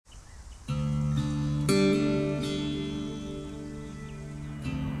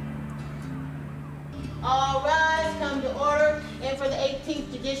All rise, come to order. And for the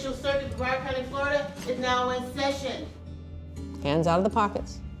 18th Judicial Circuit, Brevard County, Florida, is now in session. Hands out of the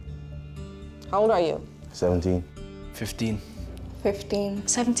pockets. How old are you? 17. 15. 15.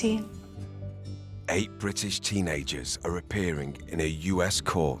 17. 8 British teenagers are appearing in a US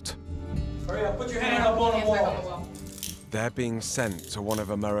court. Hurry up, put your hand up on the wall. They're being sent to one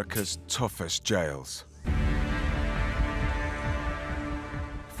of America's toughest jails.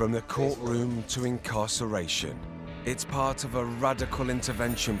 From the courtroom to incarceration, it's part of a radical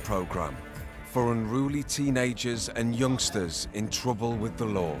intervention program for unruly teenagers and youngsters in trouble with the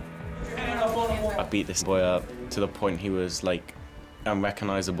law. I beat this boy up to the point he was like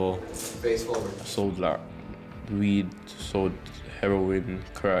unrecognizable. Face forward. I sold like weed, sold heroin,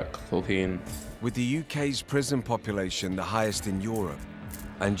 crack, cocaine. With the UK's prison population the highest in Europe,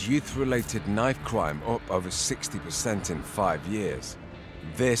 and youth-related knife crime up over 60% in 5 years,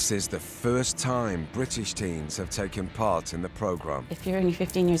 this is the first time British teens have taken part in the programme. If you're only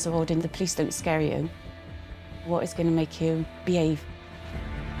 15 years old and the police don't scare you, what is going to make you behave?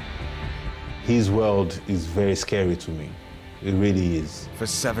 His world is very scary to me. It really is. For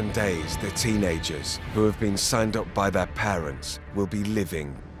 7 days, the teenagers, who have been signed up by their parents, will be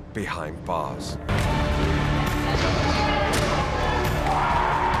living behind bars.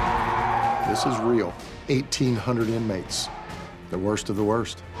 This is real. 1,800 inmates. The worst of the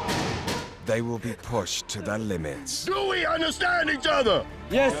worst. They will be pushed to their limits. Do we understand each other?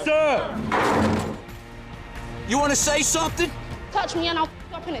 Yes, sir. You want to say something? Touch me and I'll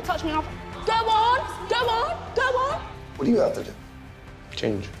up in it. Touch me and I'll... Go on! Go on! Go on! What do you have to do?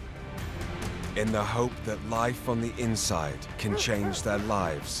 Change. In the hope that life on the inside can change their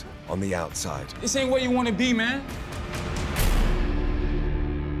lives on the outside. This ain't where you want to be, man.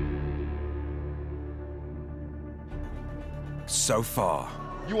 So far,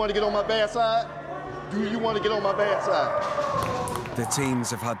 You want to get on my bad side? Do you want to get on my bad side? the teens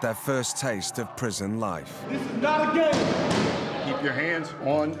have had their first taste of prison life. This is not a game. Keep your hands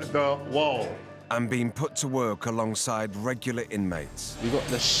on the wall. And been put to work alongside regular inmates. You got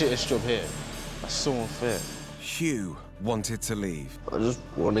the shittest job here. That's so unfair. Hugh wanted to leave, I just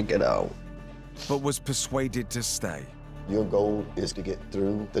want to get out. but was persuaded to stay. Your goal is to get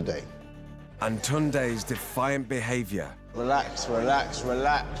through the day. And Tunde's defiant behaviour Relax, relax,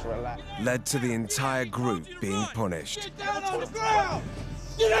 relax, relax. led to the entire group being punished. Get down on the ground!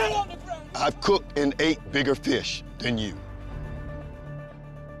 Get down on the ground! I've cooked and ate bigger fish than you.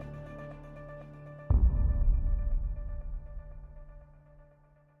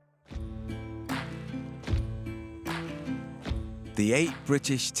 The 8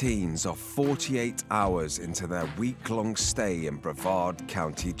 British teens are 48 hours into their week-long stay in Brevard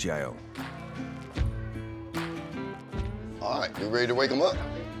County Jail. All right, we ready to wake them up?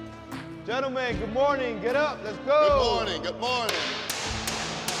 Gentlemen, good morning. Get up. Let's go. Good morning, good morning.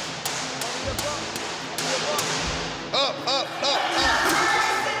 Up, up, up, up.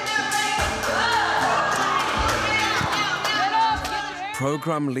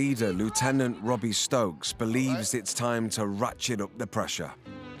 Program leader Lieutenant Robbie Stokes believes it's time to ratchet up the pressure.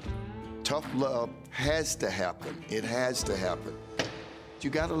 Tough love has to happen. It has to happen.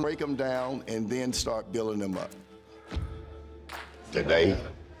 You got to break them down and then start building them up. Today,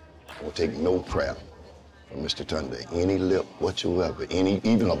 I will take no crap from Mr. Tunde. Any lip whatsoever,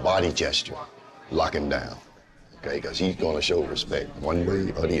 even a body gesture, lock him down, okay? Because he's going to show respect one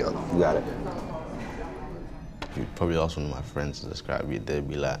way or the other. You got it. You probably ask one of my friends to describe me, they'd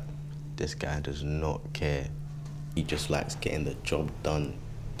be like, this guy does not care. He just likes getting the job done.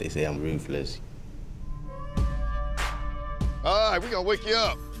 They say I'm ruthless. All right, we're going to wake you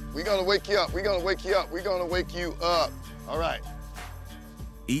up. We're going to wake you up. We're going to wake you up. We're going to wake you up. All right.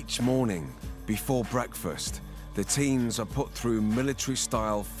 Each morning, before breakfast, the teens are put through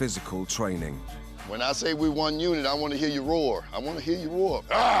military-style physical training. When I say we're one unit, I want to hear you roar. I want to hear you roar.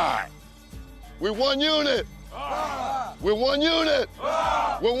 Ah! We're one unit. Ah! We're one unit.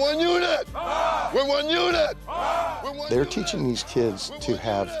 Ah! We're one unit. Ah! We're one unit. Ah! We're one They're unit. teaching these kids to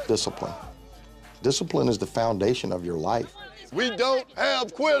have discipline. Discipline is the foundation of your life. We don't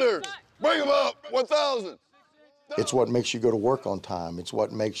have quitters. Bring them up, 1,000. It's what makes you go to work on time. It's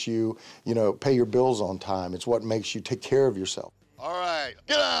what makes you, pay your bills on time. It's what makes you take care of yourself. All right,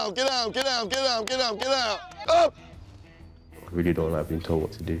 get out, get out, get out, get out, get out, get out. Up! I really don't like being told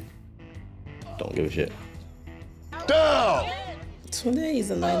what to do. Don't give a shit. Down! Tunde is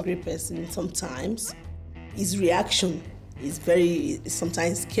an angry person sometimes. His reaction is very,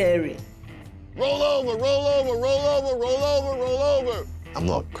 sometimes scary. Roll over, roll over, roll over, roll over, roll over. I'm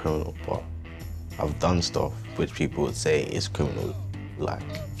not a criminal, but I've done stuff which people would say is criminal, like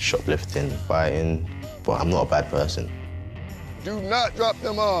shoplifting, fighting, but I'm not a bad person. Do not drop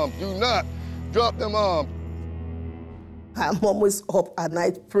them arms. Do not drop them arms. I'm always up at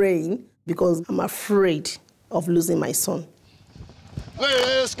night praying because I'm afraid of losing my son.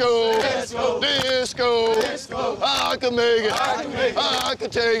 Let's go. Let's go. Let's go. Let's go. I can make it. I can make it. I can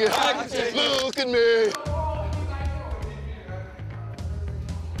take it. I can take it. Look at me.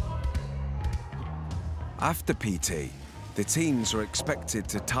 After PT, the teams are expected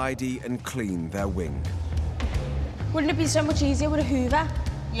to tidy and clean their wing. Wouldn't it be so much easier with a hoover?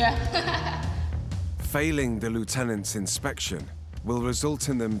 Yeah. Failing the lieutenant's inspection will result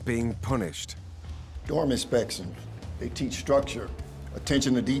in them being punished. Dorm inspections, they teach structure,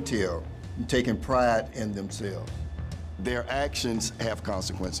 attention to detail, and taking pride in themselves. Their actions have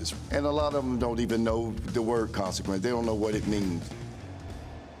consequences, and a lot of them don't even know the word consequence. They don't know what it means.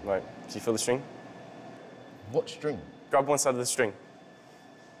 Right, do you feel the string? What string? Grab one side of the string.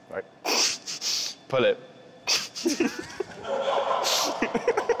 Right. Pull it.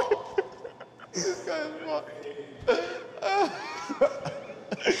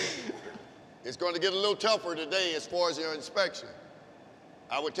 It's going to get a little tougher today as far as your inspection.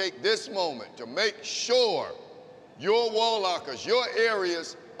 I would take this moment to make sure your wall lockers, your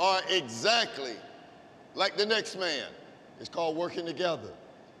areas are exactly like the next man. It's called working together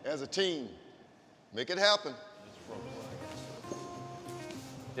as a team. Make it happen.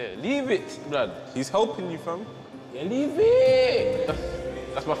 Yeah, leave it, blood. He's helping you, fam. Yeah, leave it.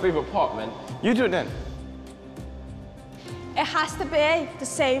 That's my favorite part, man. You do it then. It has to be the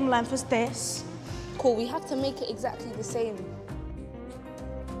same length as this. Cool, we have to make it exactly the same.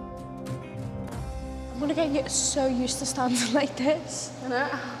 I'm gonna get so used to standing like this.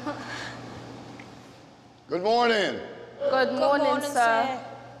 Good morning. Good morning, sir.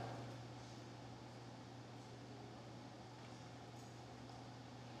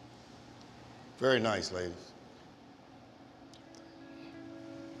 Very nice, ladies.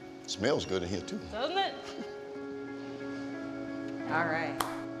 Smells good in here, too. Doesn't it? All right.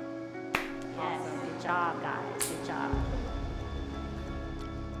 Awesome. Good job, guys. Good job.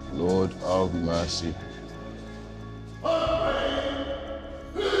 Lord of mercy.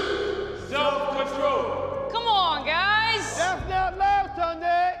 Self-control. Come on, guys. That's not loud,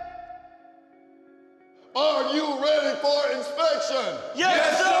 Sunday. Are you ready for inspection?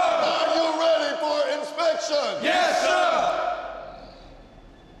 Yes, sir. Are you ready for inspection? Yes, sir.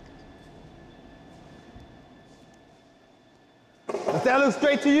 Does that look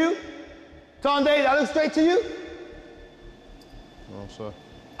straight to you? Sunday, that look straight to you? No, sir.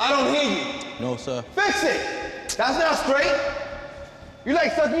 I don't hear you. No, sir. Fix it. That's not straight. You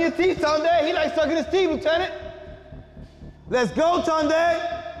like sucking your teeth, Sunday. He likes sucking his teeth, Lieutenant. Let's go, Sunday.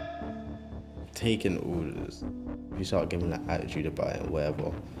 Taking orders. If you start giving that attitude about it or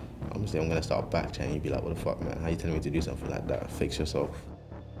whatever, I'm gonna start backchatting. You'd be like, what the fuck, man? How you telling me to do something like that? Fix yourself.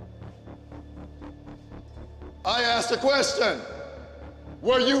 I asked a question.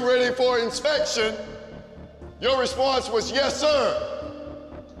 Were you ready for inspection? Your response was, yes, sir.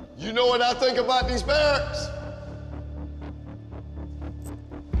 You know what I think about these barracks?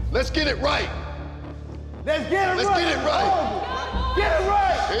 Let's get it right. Let's get it right. Let's get it right. Get it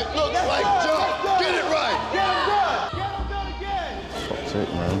right. It looks like junk. Get it right. Get him done. Get him done again. Fuck's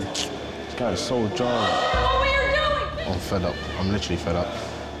sake, man. This guy's so jarring. What were you doing? I'm fed up. I'm literally fed up.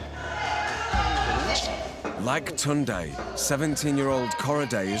 Like Tunde, 17-year-old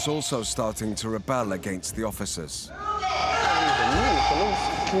Korede is also starting to rebel against the officers.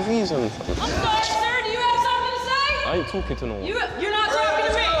 Reason. I'm sorry, sir. Do you have something to say? I ain't talking to no one. You're not talking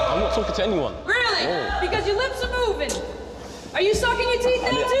to me. I'm not talking to anyone. Really? No. Because your lips are moving. Are you sucking your teeth now,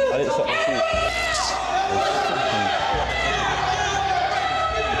 too? I didn't suck my teeth.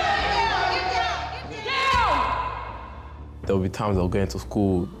 There'll be times I'll go into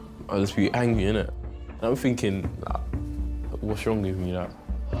school, I'll just be angry, innit? And I'm thinking, what's wrong with me, like?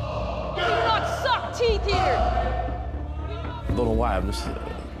 You do not suck teeth here. I don't know why, I'm just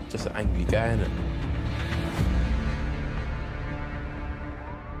an angry guy, innit?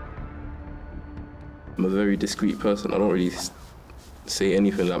 I'm a very discreet person. I don't really say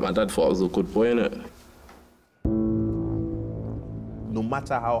anything. Like, my dad thought I was a good boy, innit? No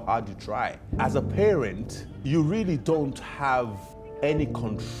matter how hard you try, as a parent, you really don't have any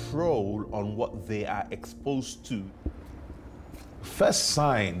control on what they are exposed to. First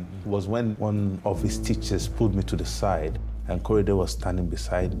sign was when one of his teachers pulled me to the side and Korede was standing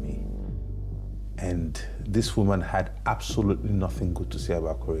beside me. And this woman had absolutely nothing good to say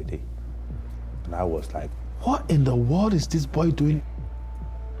about Korede. And I was like, what in the world is this boy doing?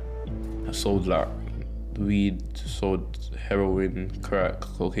 I sold like weed, sold heroin, crack,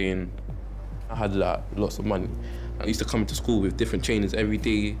 cocaine. I had like lots of money. I used to come to school with different trainers every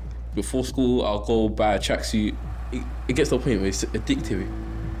day. Before school, I'll go buy a tracksuit. It gets to a point where it's addictive.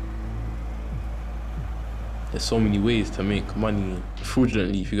 There's so many ways to make money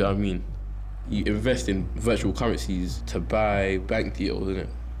fraudulently, if you get what I mean. You invest in virtual currencies to buy bank deals, innit?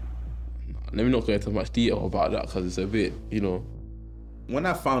 Let me not go into much detail about that because it's a bit, you know. When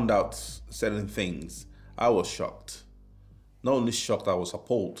I found out certain things, I was shocked. Not only shocked, I was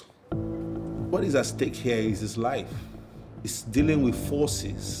appalled. What is at stake here is his life. He's dealing with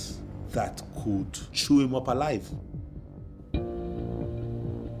forces that could chew him up alive.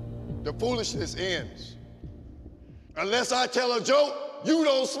 The foolishness ends. Unless I tell a joke, you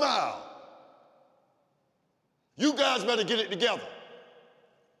don't smile. You guys better get it together.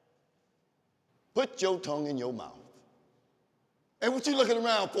 Put your tongue in your mouth. And what you looking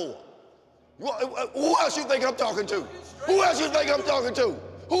around for? Who else you think I'm talking to? Who else you think I'm talking to?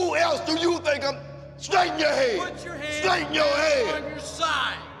 Who else do you think I'm... Straighten your head. Put your head Straighten your head. on your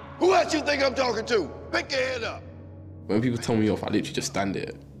side. Who else you think I'm talking to? Pick your head up. When people tell me off, I literally just stand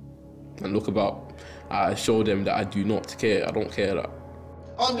there and look about. I show them that I do not care. I don't care that.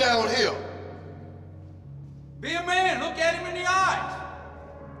 I'm down here. Be a man, look at him in the eyes.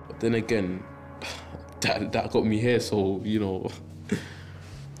 But then again, that got me here, so, you know,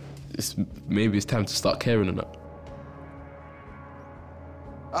 maybe it's time to start caring on that.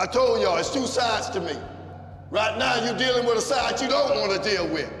 I told y'all, it's two sides to me. Right now, you're dealing with a side you don't want to deal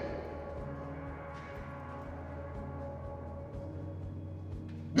with.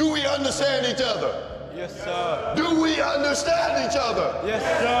 Do we understand each other? Yes, sir. Do we understand each other? Yes,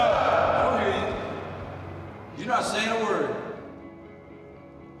 sir. I don't hear you. You're not saying a word.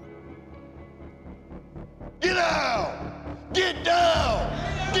 Get down! Get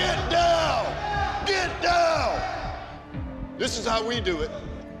down! Get down! Get down! This is how we do it.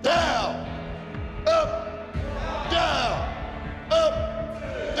 Down! Up! Down! Up!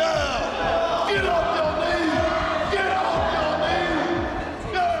 Down! Get off your knees! Get off your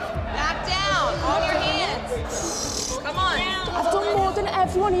knees! Back down! On your hands! Come on! I've done more than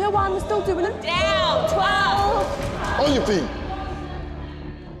everyone here. Why am I still doing them? Down! 12! On your feet!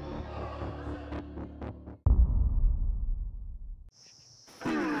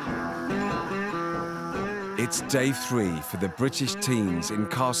 It's day 3 for the British teens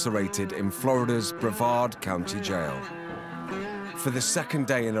incarcerated in Florida's Brevard County Jail. For the second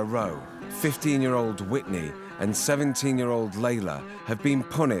day in a row, 15-year-old Whitney and 17-year-old Layla have been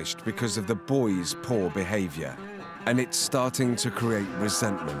punished because of the boys' poor behavior. And it's starting to create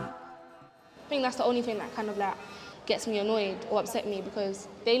resentment. I think that's the only thing that kind of like gets me annoyed or upset me, because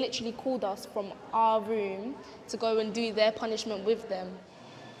they literally called us from our room to go and do their punishment with them.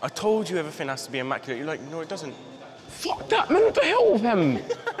 I told you everything has to be immaculate. You're like, no, it doesn't. Fuck that, man. What the hell with him?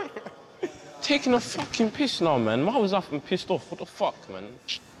 Taking a fucking piss now, man. Why was I pissed off? What the fuck, man?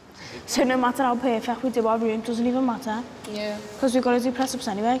 So no matter how perfect we do our room, doesn't even matter. Yeah. Because we've got to do press-ups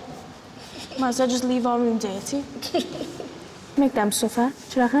anyway. Might as well just leave our room dirty. Make them suffer,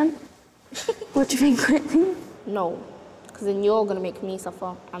 do you reckon? What do you think, Whitney? No, because then you're going to make me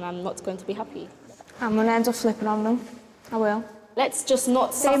suffer and I'm not going to be happy. I'm going to end up flipping on them. I will. Let's just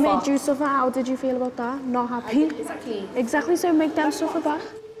not suffer. They made you suffer. How did you feel about that? Not happy? Exactly. Exactly, so make them suffer back.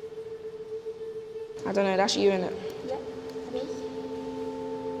 I don't know, that's you, innit?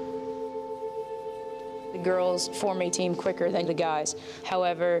 The girls form a team quicker than the guys.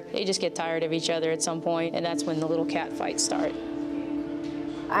 However, they just get tired of each other at some point, and that's when the little cat fights start.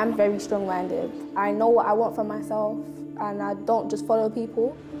 I'm very strong-minded. I know what I want for myself, and I don't just follow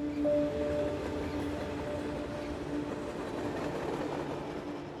people.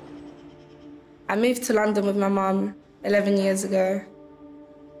 I moved to London with my mum 11 years ago.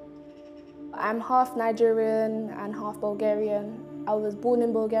 I'm half Nigerian and half Bulgarian. I was born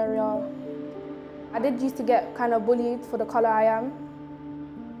in Bulgaria. I did used to get kind of bullied for the colour I am.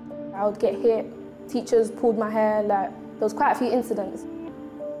 I would get hit, teachers pulled my hair, like, there was quite a few incidents.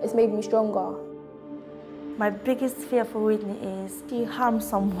 It's made me stronger. My biggest fear for Whitney is she harms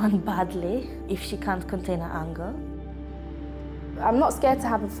someone badly if she can't contain her anger. I'm not scared to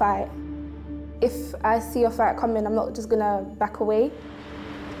have a fight. If I see a fight coming, I'm not just gonna back away.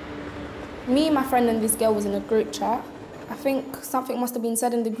 Me, my friend, and this girl was in a group chat. I think something must have been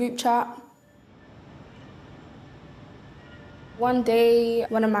said in the group chat. One day,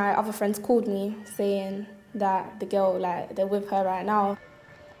 one of my other friends called me saying that the girl, like, they're with her right now.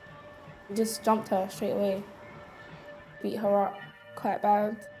 I just jumped her straight away, beat her up quite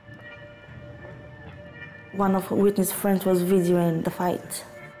bad. One of Whitney's friends was videoing the fight.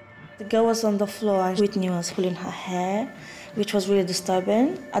 The girl was on the floor and Whitney was pulling her hair, which was really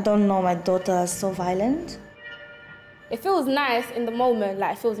disturbing. I don't know my daughter is so violent. It feels nice in the moment,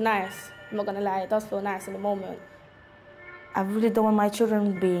 like it feels nice. I'm not gonna lie, it does feel nice in the moment. I really don't want my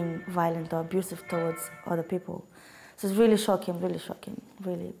children being violent or abusive towards other people. So it's really shocking,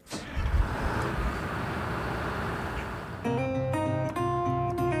 really.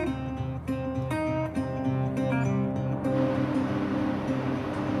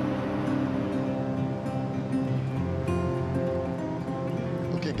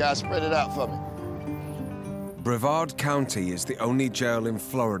 Okay, guys, spread it out for me. Brevard County is the only jail in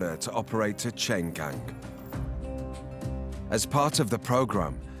Florida to operate a chain gang. As part of the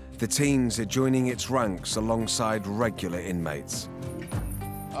program, the teens are joining its ranks alongside regular inmates.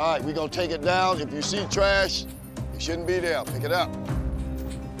 All right, we're gonna take it down. If you see trash, it shouldn't be there. Pick it up.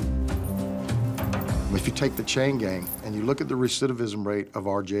 If you take the chain gang and you look at the recidivism rate of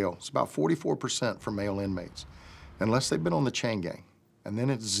our jail, it's about 44% for male inmates, unless they've been on the chain gang, and then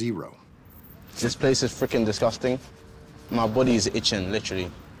it's 0. This place is freaking disgusting. My body is itching,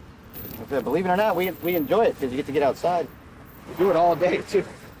 literally. Believe it or not, we enjoy it because you get to get outside. We do it all day, too.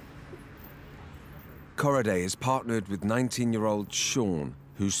 Corriday is partnered with 19-year-old Sean,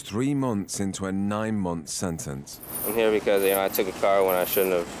 who's 3 months into a 9-month sentence. I'm here because, I took a car when I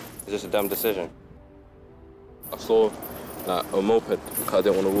shouldn't have. It's just a dumb decision. I saw a moped because I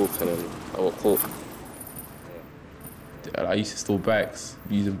didn't want to walk, and then I got caught. I used to steal bags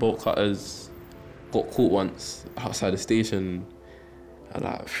using bolt cutters. Got caught once outside the station at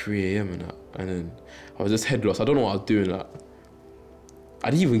like 3 a.m. and then I was just head lost. I don't know what I was doing. Like, I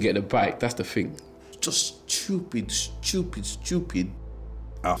didn't even get the bike. That's the thing. Just stupid.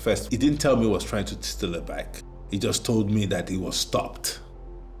 At first, he didn't tell me he was trying to steal a bike. He just told me that he was stopped.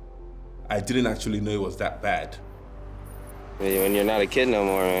 I didn't actually know it was that bad. When you're not a kid no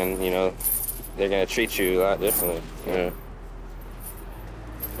more, man, they're gonna treat you a lot differently.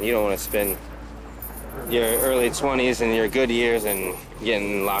 You don't want to spend your early 20s and your good years and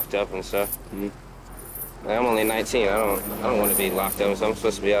getting locked up and stuff. Like, I'm only 19. I don't want to be locked up, so I'm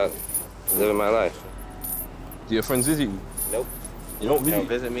supposed to be out living my life. Do your friends visit you? Nope. You don't visit? They don't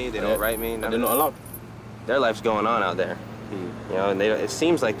visit me. They don't write me. They're not allowed? Their life's going on out there. And it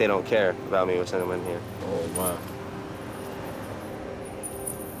seems like they don't care about me with sending them in here. Oh, wow.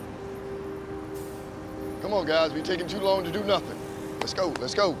 Come on, guys. We're taking too long to do nothing. Let's go.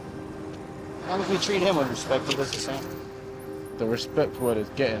 Let's go. As long as we treat him with respect, he does the same. The respect for what it's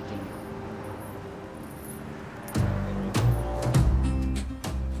getting to me.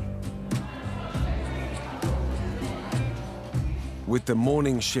 With the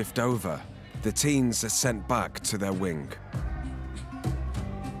morning shift over, the teens are sent back to their wing.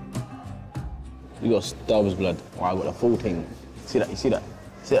 You got stubs, blood. Oh, I got the full thing. See that? You see that?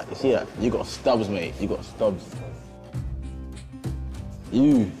 See that? You see that? You got stubs, mate. You got stubs.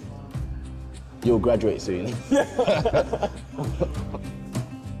 You'll graduate soon.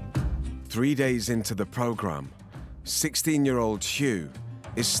 3 days into the program, 16-year-old Hugh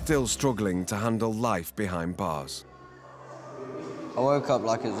is still struggling to handle life behind bars. I woke up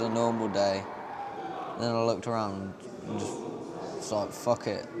like it was a normal day. Then I looked around and just was like, fuck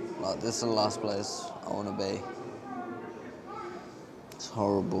it. Like, this is the last place I want to be. It's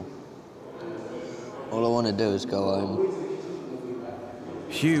horrible. All I want to do is go home.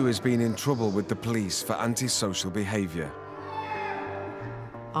 Hugh has been in trouble with the police for antisocial behaviour.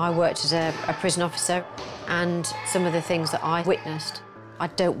 I worked as a prison officer, and some of the things that I witnessed, I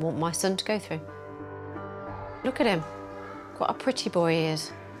don't want my son to go through. Look at him. What a pretty boy he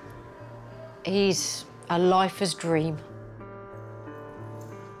is. He's a lifer's dream.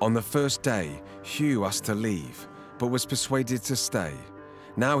 On the first day, Hugh asked to leave, but was persuaded to stay.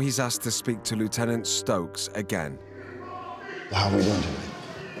 Now he's asked to speak to Lieutenant Stokes again. How are we doing today?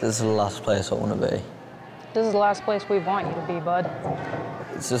 This is the last place I want to be. This is the last place we want you to be, bud.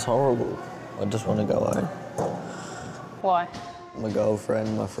 It's just horrible. I just want to go home. Why? My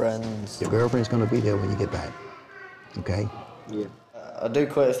girlfriend, my friends. Your girlfriend's going to be there when you get back, okay? Yeah. I do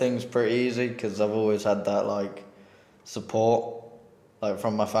quit things pretty easy because I've always had that, like, support, like,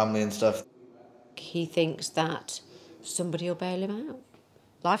 from my family and stuff. He thinks that somebody will bail him out.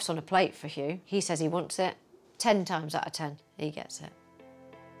 Life's on a plate for Hugh. He says he wants it. 10 times out of 10, he gets it.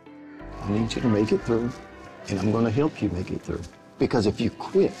 I need you to make it through, and I'm going to help you make it through. Because if you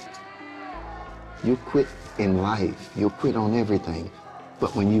quit in life, you'll quit on everything.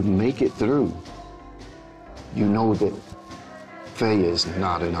 But when you make it through, you know that failure is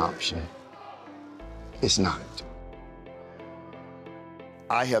not an option. It's not.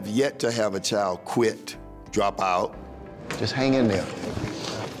 I have yet to have a child quit, drop out. Just hang in there.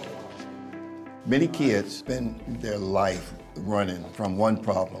 Many kids spend their life running from one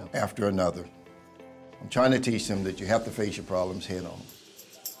problem after another. I'm trying to teach them that you have to face your problems head on.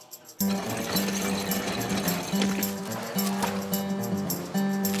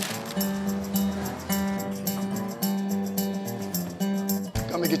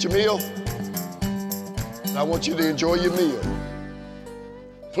 Come and get your meal. And I want you to enjoy your meal.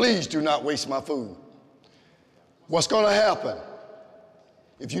 Please do not waste my food. What's gonna happen?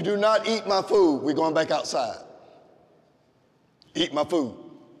 If you do not eat my food, we're going back outside. Eat my food.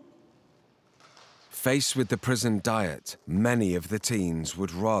 Faced with the prison diet, many of the teens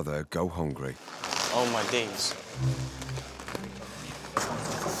would rather go hungry. Oh my days.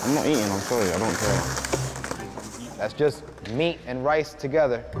 I'm not eating, I'm sorry, I don't care. That's just meat and rice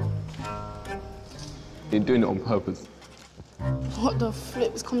together. You're doing it on purpose. What the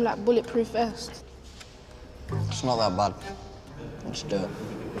flip? It's come like bulletproof vest. It's not that bad. Let's do it.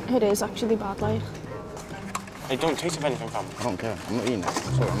 It is actually bad, like. Hey, don't taste of anything, fam. I don't care. I'm not eating it. I'm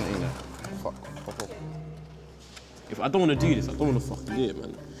sorry, I'm not eating it. Fuck off. If I don't want to do this, I don't want to fucking do it,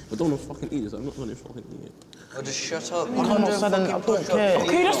 man. If I don't want to fucking eat this, I'm not going to fucking eat it. Oh, just shut up. I don't care.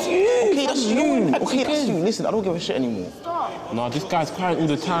 Okay, that's you. Okay, that's you. Okay, that's you. Listen, I don't give a shit anymore. Nah, this guy's crying all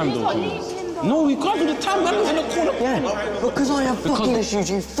the time, though. No, he can't do the time, man. He's in the corner. Yeah, because I have fucking issues,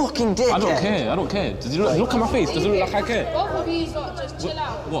 you fucking dickhead. I don't care, I don't care. Does it look at my face? Does it look like I care? Both of you just chill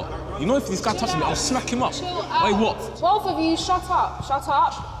out. What? You know if this guy touches me, I'll smack him up. Chill out. Wait, what? Both of you, shut up. Shut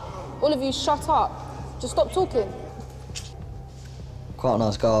up. All of you, shut up. Just stop talking. Quite a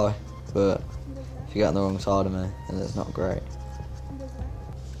nice guy, but if you get on the wrong side of me, then it's not great.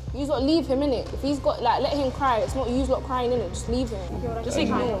 You got to leave him, innit? If he's got, like, let him cry. It's not you lot crying, innit? Just leave him. Just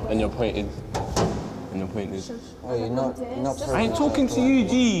ignore. And your point is? Oh, you're not I ain't talking to you,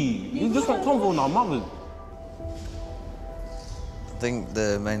 G. You just want convo now, mother. I think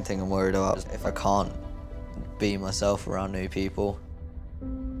the main thing I'm worried about is if I can't be myself around new people.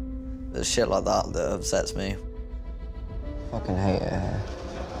 There's shit like that upsets me. Fucking hate it here.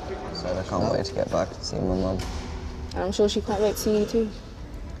 So I can't wait to get back and see my mum. And I'm sure she can't wait to see you too.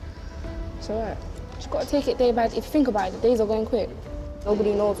 It's alright. Just gotta take it day by day. If you think about it, the days are going quick.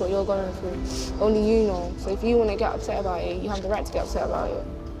 Nobody knows what you're going through. Only you know. So if you want to get upset about it, you have the right to get upset about it.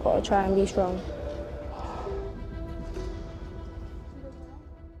 Gotta try and be strong.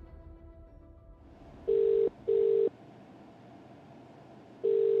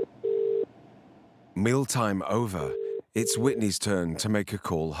 Mealtime over, it's Whitney's turn to make a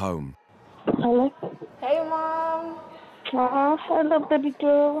call home. Hello? Hey, Mom. Hello, baby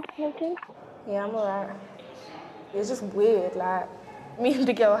girl. You okay? Yeah, I'm alright. It's just weird, like, me and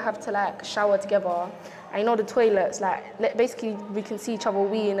the girl have to, like, shower together. And you know the toilets, like, basically we can see each other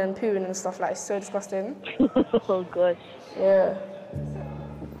weeing and pooing and stuff, like, it's so disgusting. Oh, gosh. Yeah.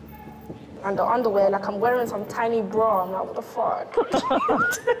 And the underwear, like, I'm wearing some tiny bra. I'm like, what the fuck?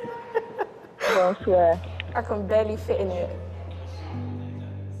 I swear. I can barely fit in it.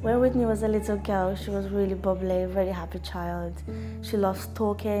 When Whitney was a little girl, she was really bubbly, very happy child. She loves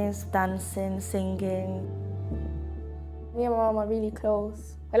talking, dancing, singing. Me and my mum are really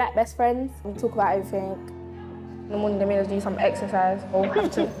close. We're like best friends. We talk about everything. In the morning, they made us do some exercise. Or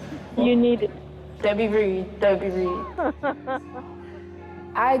have to. You need it. Don't be rude. Don't be rude.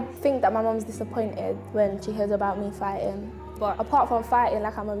 I think that my mum's disappointed when she hears about me fighting. But apart from fighting,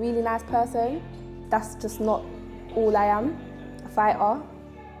 like, I'm a really nice person. That's just not all I am. A fighter.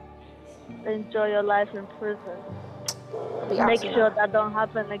 Enjoy your life in prison. Make sure that don't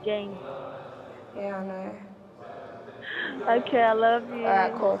happen again. Yeah, I know. Okay, I love you. All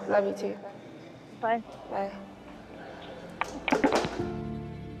right, cool. Love you too. Bye. Bye.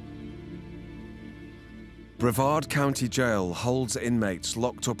 Brevard County Jail holds inmates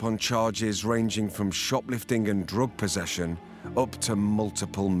locked up on charges ranging from shoplifting and drug possession up to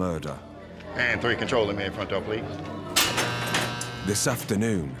multiple murder. And 3, controlling me in front door, please. This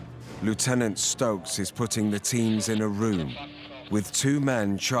afternoon, Lieutenant Stokes is putting the teens in a room with 2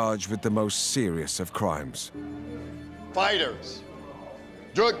 men charged with the most serious of crimes. Fighters,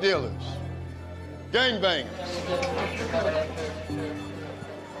 drug dealers, gangbangers,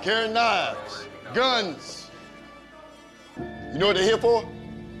 carrying knives, guns. You know what they're here for?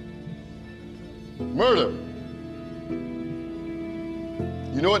 Murder.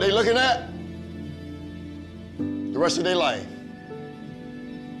 You know what they're looking at? The rest of their life.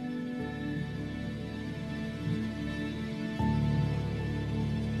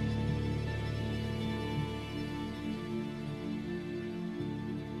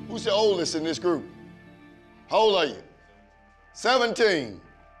 Who's the oldest in this group? How old are you? 17.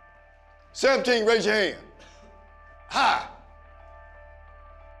 17, raise your hand. High.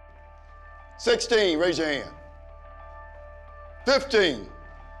 16, raise your hand. 15.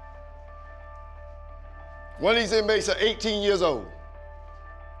 One of these inmates are 18 years old.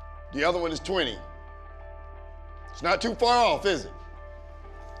 The other one is 20. It's not too far off, is it?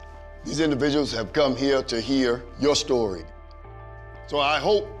 These individuals have come here to hear your story. So I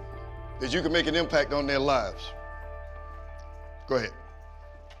hope that you can make an impact on their lives. Go ahead.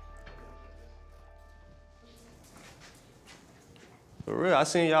 For real, I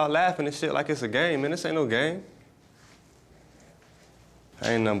seen y'all laughing and shit like it's a game, man. This ain't no game.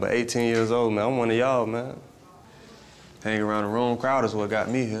 I ain't nothing but 18 years old, man. I'm one of y'all, man. Hanging around the wrong crowd is what got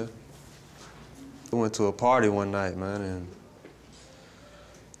me here. We went to a party one night, man, and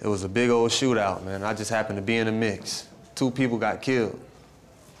it was a big old shootout, man. I just happened to be in the mix. 2 people got killed,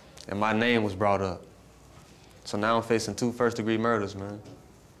 and my name was brought up. So now I'm facing 2 first-degree murders, man.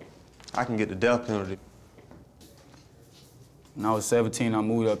 I can get the death penalty. When I was 17, I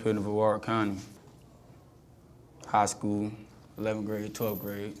moved up here to Brevard County. High school, 11th grade, 12th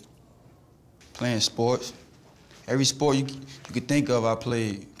grade. Playing sports. Every sport you could think of, I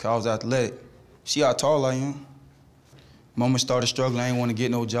played, because I was athletic. See how tall I am? Moment started struggling, I ain't want to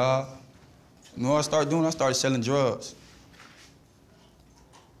get no job. You know what I started doing? I started selling drugs.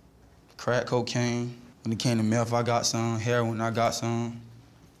 Crack cocaine. When it came to meth, I got some. Heroin, I got some.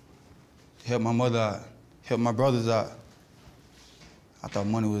 Helped my mother out. Helped my brothers out. I thought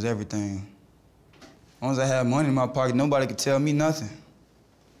money was everything. As long as I had money in my pocket, nobody could tell me nothing.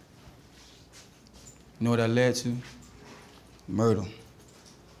 You know what that led to? Murder.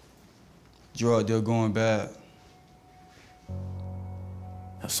 Drug deal going bad.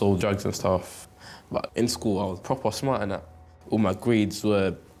 I sold drugs and stuff. But in school, I was proper smart and that. All my grades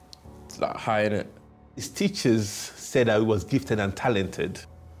were like high in it. His teachers said that he was gifted and talented.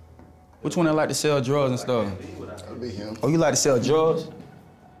 Which one I like to sell drugs and stuff? That'll be him. Oh, you like to sell drugs?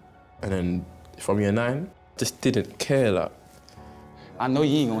 And then from year 9, just didn't care, like. I know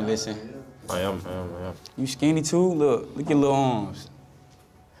you ain't gonna listen. I am. You skinny too? Look at your little arms.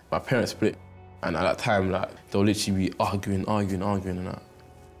 My parents split, and at that time, like, they'll literally be arguing and that.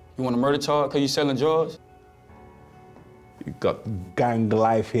 You want a murder charge because you selling drugs? You've got gang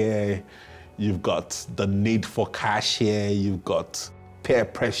life here, you've got the need for cash here, you've got peer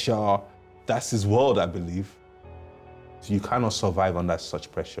pressure. That's his world, I believe. You cannot survive under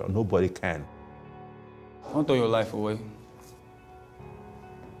such pressure. Nobody can. Don't throw your life away.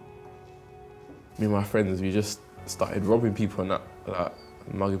 Me and my friends, we just started robbing people and that, like,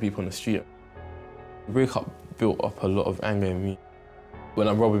 mugging people on the street. The breakup built up a lot of anger in me. When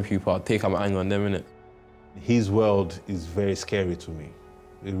I'm robbing people, I'll take out my anger on them, innit? His world is very scary to me.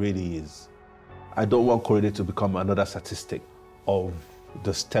 It really is. I don't want Korede to become another statistic of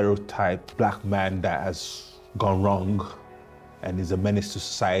the stereotype black man that has gone wrong and is a menace to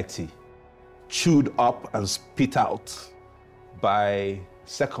society, chewed up and spit out by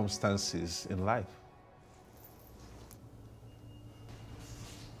circumstances in life.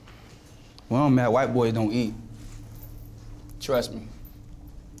 Well, I'm mad white boys don't eat. Trust me.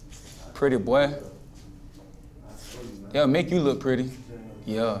 Pretty boy. They'll make you look pretty.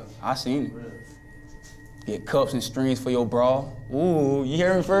 Yeah, I seen it. Get cups and strings for your bra. Ooh, you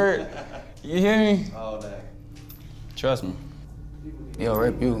hear me, Ferd? You hear me? All that. Trust me. They'll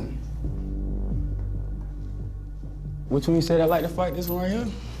rape you. Which one you said I like to fight? This one right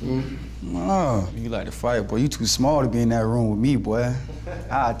here? Oh, you like to fight, boy. You too small to be in that room with me, boy.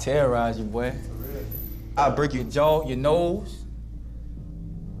 I'll terrorize you, boy. I'll break your jaw, your nose,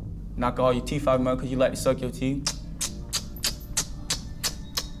 knock all your teeth out of your mouth because you like to suck your teeth.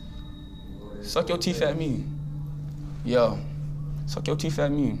 Suck your teeth at me. Yo, suck your teeth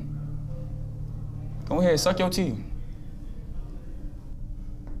at me. Go ahead, suck your teeth.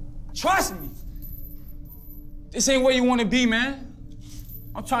 Trust me. This ain't where you want to be, man.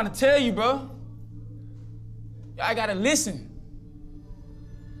 I'm trying to tell you, bro. Y'all gotta listen.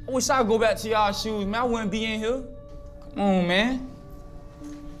 I wish I could go back to y'all shoes, man. I wouldn't be in here. Come on, man.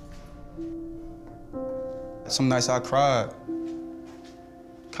 Some nights I cried.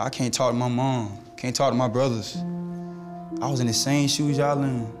 I can't talk to my mom. Can't talk to my brothers. I was in the same shoes y'all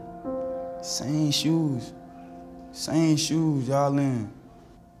in. Same shoes. Same shoes y'all in.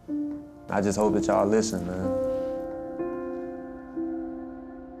 I just hope that y'all listen, man.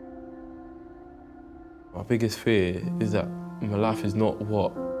 My biggest fear is that my life is not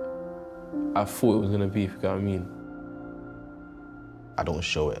what I thought it was gonna be, if you get what I mean. I don't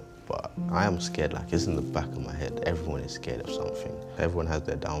show it, but I am scared, like it's in the back of my head. Everyone is scared of something. Everyone has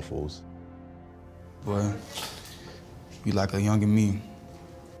their downfalls. Boy, you like a younger me.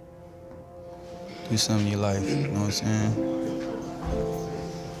 Do something in your life, you know what I'm saying?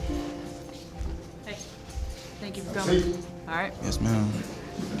 Thank you for coming. All right. Yes, ma'am.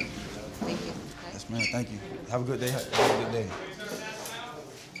 Thank you. Yes, ma'am. Thank you. Have a good day. Have a good day.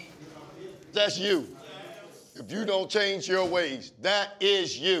 That's you. If you don't change your ways, that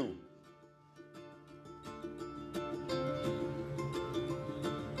is you.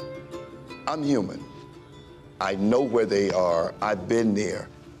 I'm human. I know where they are. I've been there.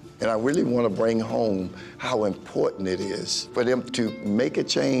 And I really want to bring home how important it is for them to make a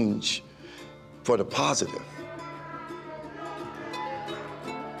change for the positive.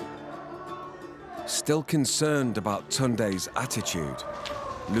 Still concerned about Tunde's attitude,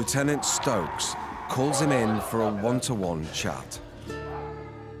 Lieutenant Stokes calls him in for a one-to-one chat.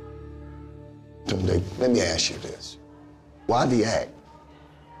 Tunde, let me ask you this. Why the act?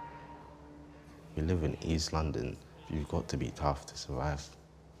 You live in East London, you've got to be tough to survive.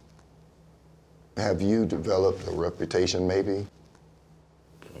 Have you developed a reputation, maybe?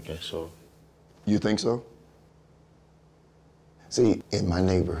 I guess so. You think so? See, in my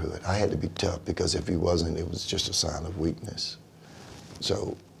neighborhood, I had to be tough because if he wasn't, it was just a sign of weakness.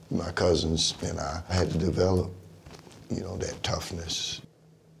 So my cousins and I had to develop, you know, that toughness.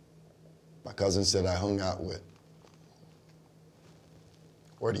 My cousins that I hung out with,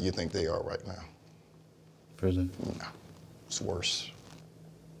 where do you think they are right now? Prison? No, it's worse.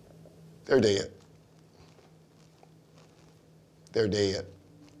 They're dead. They're dead.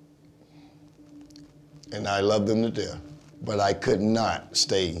 And I love them to death, but I could not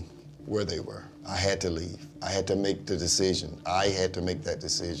stay where they were. I had to leave. I had to make the decision. I had to make that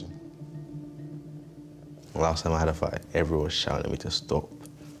decision. Last time I had a fight, everyone was shouting at me to stop.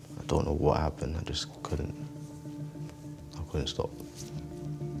 I don't know what happened, I just couldn't. I couldn't stop.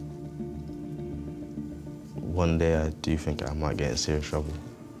 One day I do think I might get in serious trouble.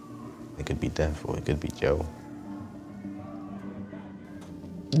 It could be death or it could be jail.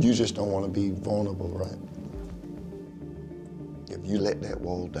 You just don't want to be vulnerable, right? If you let that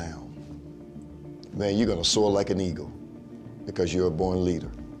wall down, man, you're gonna soar like an eagle because you're a born leader.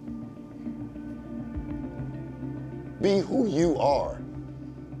 Be who you are.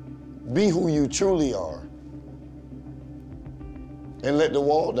 Be who you truly are. And let the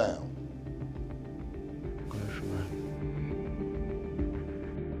wall down.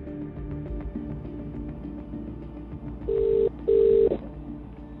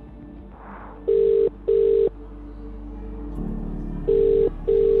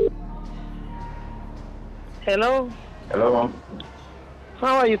 Hello. Hello, Mom.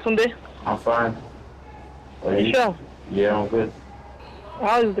 How are you, Tunde? I'm fine. Are you sure? Yeah, I'm good.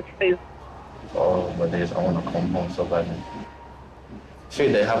 How is the place? Oh, my days, I want to come home so badly. The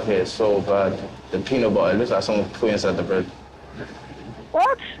food they have here is so bad. The peanut butter, it looks like someone put inside the bread.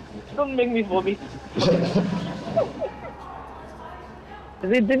 What? Don't make me vomit. Is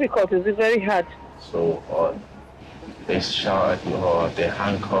it difficult? Is it very hard? So hard. They shout at you hard, they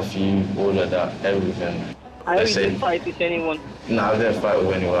handcuff you, all of that, everything. I don't even fight with anyone. Nah, I didn't fight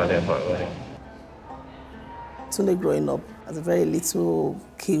with anyone, I didn't fight with anyone. Tunde growing up as a very little,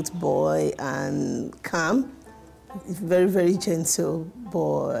 cute boy and calm. He's a very, very gentle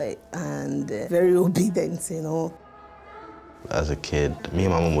boy and very obedient, you know. As a kid, me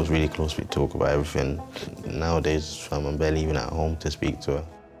and my mum was really close. We talk about everything. Nowadays, I'm barely even at home to speak to her.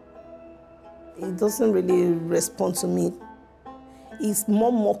 He doesn't really respond to me. He's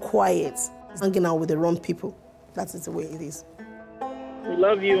more quiet. He's hanging out with the wrong people. That is the way it is. I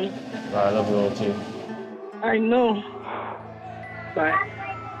love you. I love you all too. I know. Bye.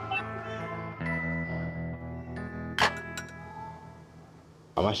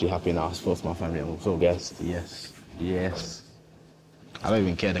 I'm actually happy now. I spoke to my family. I'm so gassed. Yes. Yes. I don't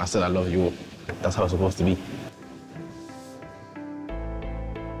even care. I said I love you all. That's how it's supposed to be.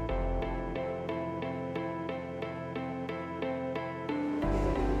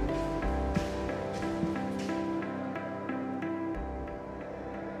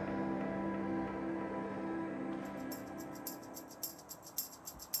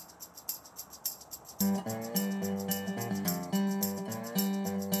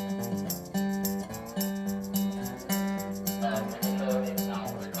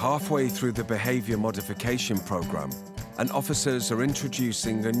 Halfway through the behavior modification program, and officers are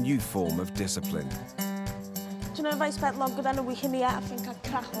introducing a new form of discipline. Do you know, if I spent longer than a week in here, I think I'd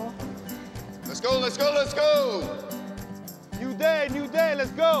crack up. Let's go, let's go, let's go! New day,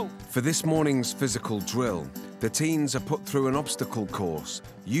 let's go! For this morning's physical drill, the teens are put through an obstacle course,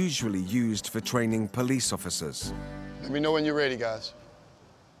 usually used for training police officers. Let me know when you're ready, guys.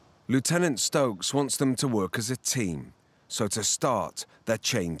 Lieutenant Stokes wants them to work as a team. So to start, they're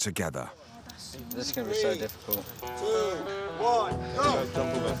chained together. This is going to be so difficult. 2, 1, go!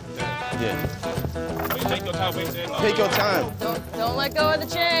 Yeah. Take your time. Take your time. Don't let go of the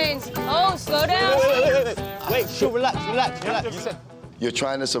chains. Oh, slow down. Wait, shoot, relax. You said... You're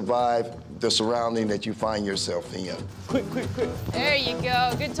trying to survive the surrounding that you find yourself in. Quick. There you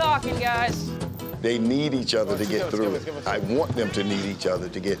go. Good talking, guys. They need each other to get through it. I want them to need each other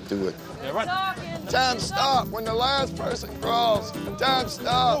to get through it. Time stop when the last person crawls. Time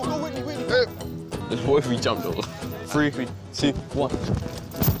stop. Go, Whitney. What if we jumped over? 3, 2, 1.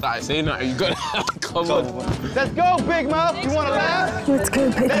 Alright, say nothing. You got it. Come on. Let's go, Big Mouth. You want to laugh? Let's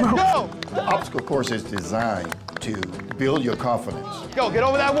go, Big Mouth. Let's go. The obstacle course is designed to build your confidence. Go, get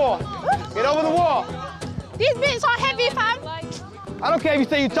over that wall. Get over the wall. These bits are heavy, fam. I don't care if you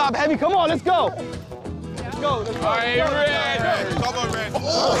say you top heavy. Come on, let's go. Let's go. All right, Red. Come on, Red.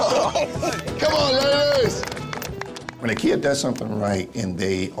 Come on, ladies. When a kid does something right and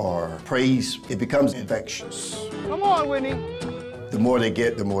they are praised, it becomes infectious. Come on, Whitney. The more they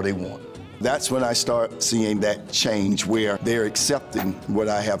get, the more they want. That's when I start seeing that change where they're accepting what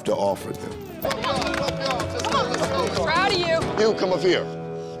I have to offer them. Proud of you. You, come up here.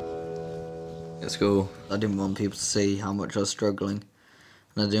 At school, I didn't want people to see how much I was struggling.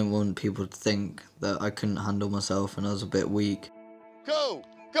 And I didn't want people to think that I couldn't handle myself and I was a bit weak. Go!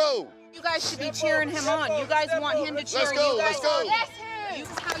 You guys should be cheering him on. You guys want him to cheer Let's go, you guys let's go. on. Yes, this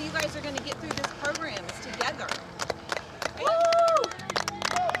is how you guys are going to get through this program. It's together.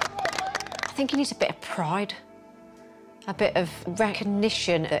 I think he needs a bit of pride, a bit of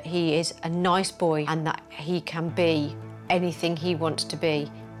recognition that he is a nice boy and that he can be anything he wants to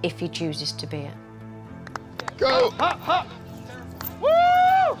be if he chooses to be it. Go! Woo!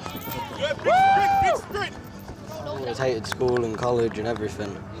 Sprint! I always hated school and college and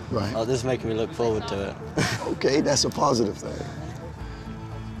everything. Right. This is making me look forward to it. Okay, that's a positive thing.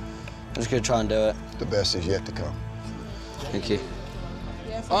 I'm just gonna try and do it. The best is yet to come. Thank you.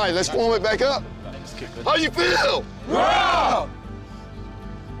 All right, let's warm it back up. How you feel? Wow!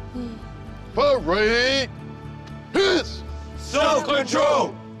 Parade hits.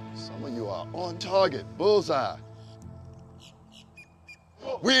 Self-control! Some of you are on target, bullseye.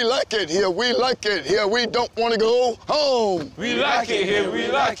 We like it here, we like it here, we don't want to go home. We like it here, we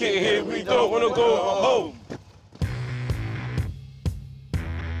like it here, we don't want to go home.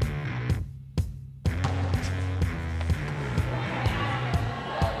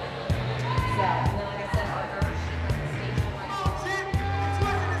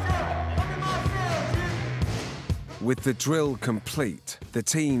 With the drill complete, the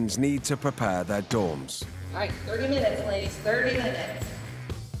teams need to prepare their dorms. All right, 30 minutes, ladies, 30 minutes.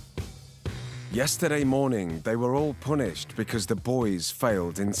 Yesterday morning, they were all punished because the boys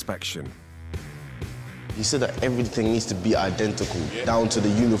failed inspection. He said that everything needs to be identical, down to the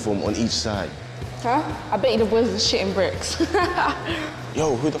uniform on each side. Huh? I bet you the boys are shitting bricks.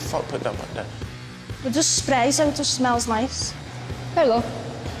 Yo, who the fuck put that like that? We'll just spray so it just smells nice. There you go.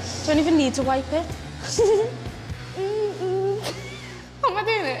 Don't even need to wipe it. How am I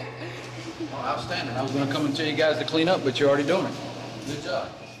doing it? Oh, outstanding. I was going to come and tell you guys to clean up, but you're already doing it. Good job.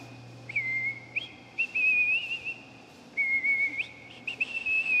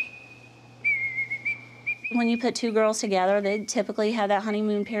 When you put two girls together, they typically have that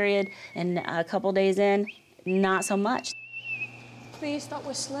honeymoon period, and a couple days in, not so much. Please stop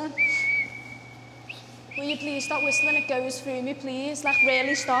whistling. Will you please stop whistling? It goes through me, please. Like,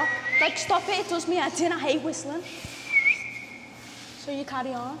 really stop. Like, stop it. It does me head in. I hate whistling. So you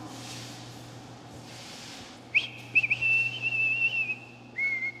carry on.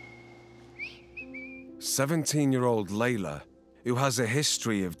 "17-year-old Layla, who has a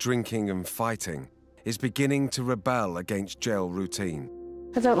history of drinking and fighting, is beginning to rebel against jail routine.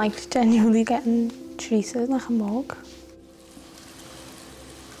 I don't like genuinely getting treated like a mug.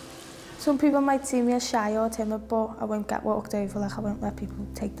 Some people might see me as shy or timid, but I won't get walked over. Like, I won't let people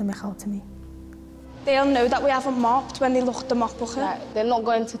take the mick out of me. They'll know that we haven't mopped when they look at the mop bucket. Like, they're not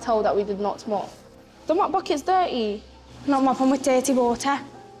going to tell that we did not mop. The mop bucket's dirty. Not mopping with dirty water.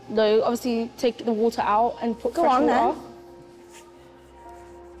 No, obviously take the water out and put Go fresh on, water. Then.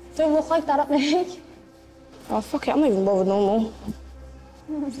 Don't look like that at me. Oh, fuck it, I'm not even bothered no more.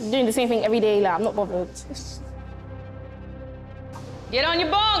 Doing the same thing every day, like, I'm not bothered. Get on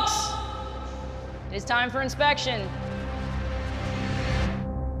your bunks. It's time for inspection.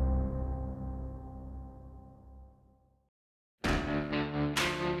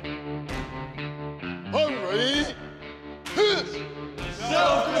 Hurry! Hit!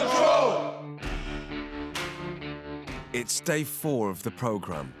 Self-control! It's day 4 of the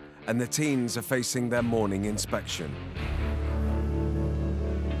program, and the teens are facing their morning inspection.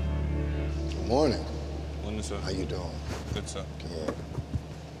 Good morning. Morning, sir. How you doing? Good, sir. Yeah.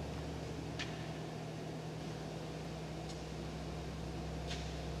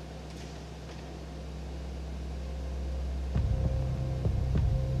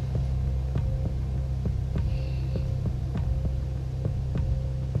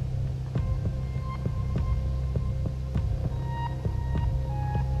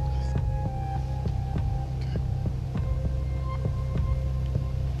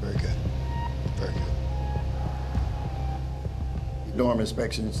 firearm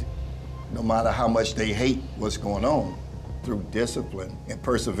inspections, no matter how much they hate what's going on, through discipline and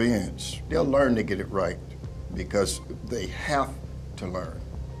perseverance, they'll learn to get it right because they have to learn.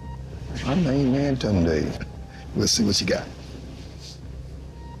 My main man Tunde. We'll see what you got.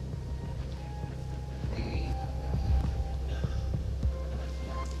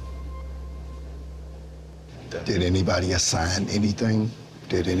 Did anybody assign anything?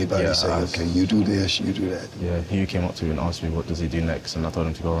 Did anybody say, okay, you do this, you do that? Yeah, he came up to me and asked me what does he do next, and I told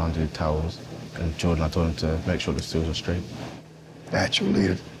him to go around and do towels. And Jordan, I told him to make sure the stools are straight.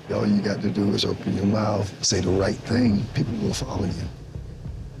 Naturally, all you got to do is open your mouth, say the right thing, people will follow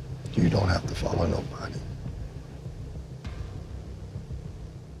you. You don't have to follow nobody.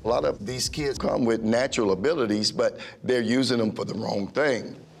 A lot of these kids come with natural abilities, but they're using them for the wrong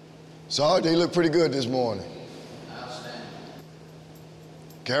thing. Sarge, they look pretty good this morning.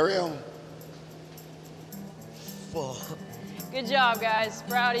 Carry on. Good job, guys.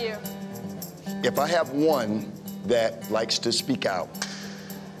 Proud of you. If I have one that likes to speak out,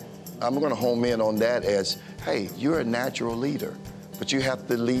 I'm gonna home in on that as, hey, you're a natural leader, but you have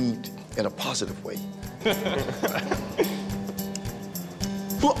to lead in a positive way.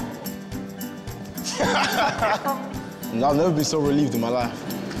 I've never been so relieved in my life.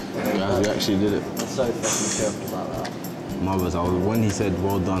 Guys, we actually did it. I'm so fucking careful about that. When he said,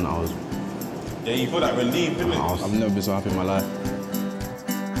 well done, I was... Yeah, you feel that relief, didn't it? I've never been so happy in my life.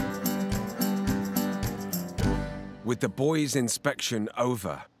 With the boys' inspection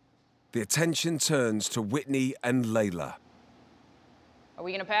over, the attention turns to Whitney and Layla. Are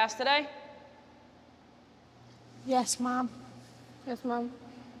we gonna pass today? Yes, Mom. Yes, Mom.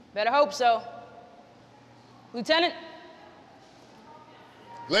 Better hope so. Lieutenant?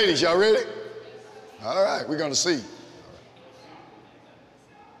 Ladies, y'all ready? All right, we're gonna see.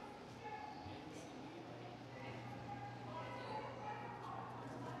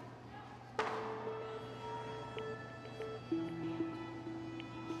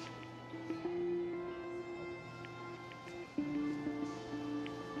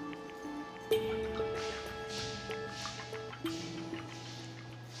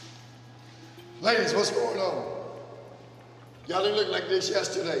 Ladies, what's going on? Y'all didn't look like this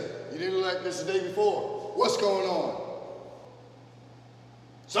yesterday. You didn't look like this the day before. What's going on?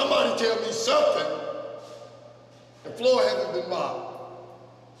 Somebody tell me something. The floor hasn't been mopped.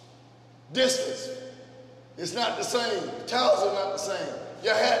 Distance. It's not the same. The towels are not the same.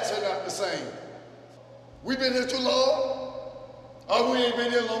 Your hats are not the same. We been here too long? Or we ain't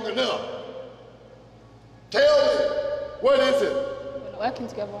been here long enough? Tell me, what is it? We're not working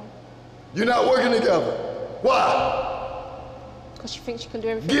together. You're not working together. Why? Because she thinks she can do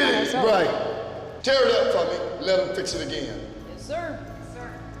everything by Get it herself. right. Tear it up for me. Let them fix it again. Yes, sir. Yes, sir.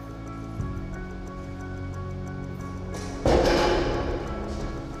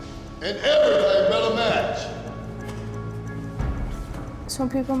 And everything better match. Some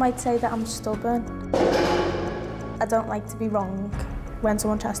people might say that I'm stubborn. I don't like to be wrong. When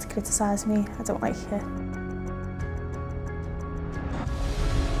someone tries to criticise me, I don't like it.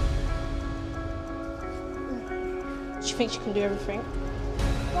 She thinks she can do everything.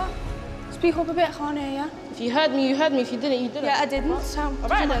 What? Speak up a bit, I can't hear you. If you heard me, you heard me. If you didn't, you didn't. Yeah, I didn't. All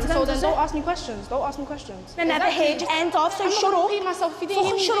right, then. So then don't ask me questions. Don't ask me questions. I never heard you. End off, so I'm shut not up. repeat myself. If you didn't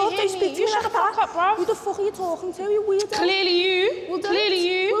hear me, shut up, don't speak to me You shut the fuck up, bro. Who the fuck are you talking to? You weirdo. Clearly you. We'll do Clearly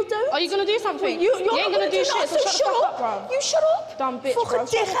it. you. We'll do it. Are you gonna do something? You ain't gonna do shit, so shut the fuck up, bro. You shut up. Dumb bitch, Fucking bro.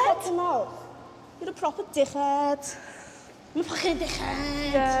 Shut the dickhead. fucking mouth. You're a proper dickhead. You fucking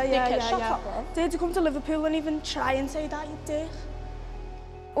dickhead. Yeah. Shut up, bro. Did you come to Liverpool and even try and say that, you dick?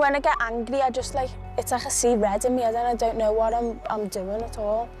 When I get angry, it's like I see red in me and I don't know what I'm doing at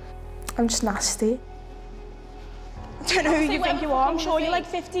all. I'm just nasty. I don't know who you think you are. I'm sure you're like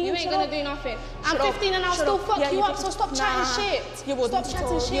 15. You ain't gonna do nothing. I'm 15 and I'll still fuck you up, so stop chatting shit. You wouldn't. Stop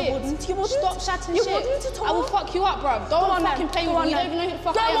chatting shit. You wouldn't. Stop chatting shit. You wouldn't at all. I will fuck you up, bro. Don't fucking play with me. You don't even know who the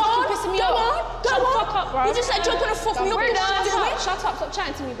fuck I am. You're pissing me off. Shut the fuck up, bro. You just said you're gonna fuck me up. We're done. Shut up. Stop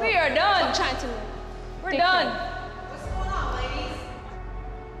chatting to me, bro. We are done. Stop chatting to me. We're done.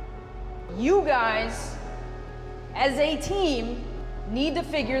 You guys, as a team, need to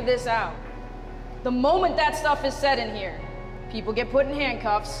figure this out. The moment that stuff is said in here, people get put in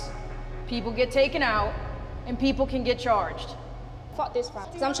handcuffs, people get taken out, and people can get charged. Fuck this, fam.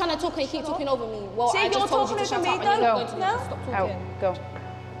 Because I'm trying to talk and you keep talking over me. Well, See, I just told you to shut up and you Go. Stop talking. Out. Go.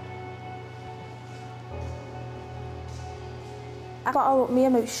 I got all my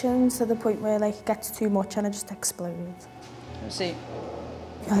emotions to the point where like it gets too much and I just explode. Let's see.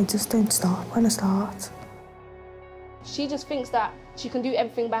 I just don't stop when I start. She just thinks that she can do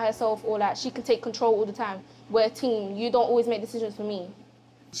everything by herself or that she can take control all the time. we're a team. You don't always make decisions for me.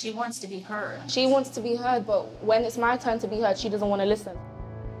 She wants to be heard. She wants to be heard, but when it's my turn to be heard, she doesn't want to listen.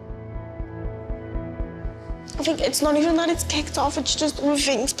 I think it's not even that it's kicked off, it's just the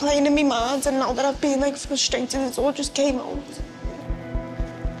things playing in my mind, and now that I've been like frustrated, it's all just came out.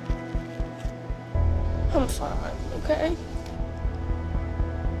 I'm fine, okay?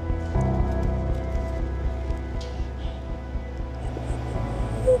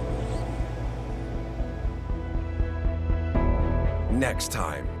 Next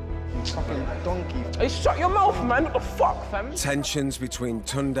time. Fucking donkey. Hey, shut your mouth, man. What the fuck, fam? Tensions between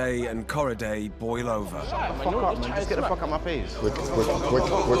Tunde and Korede boil over. Shut the fuck up, man. Just get the fuck out my face. Quick.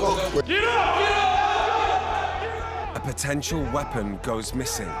 Get up! A potential weapon goes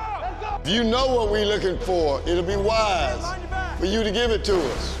missing. If you know what we're looking for, it'll be wise for you to give it to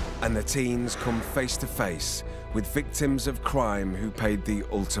us. And the teens come face to face with victims of crime who paid the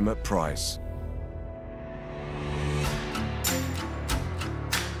ultimate price.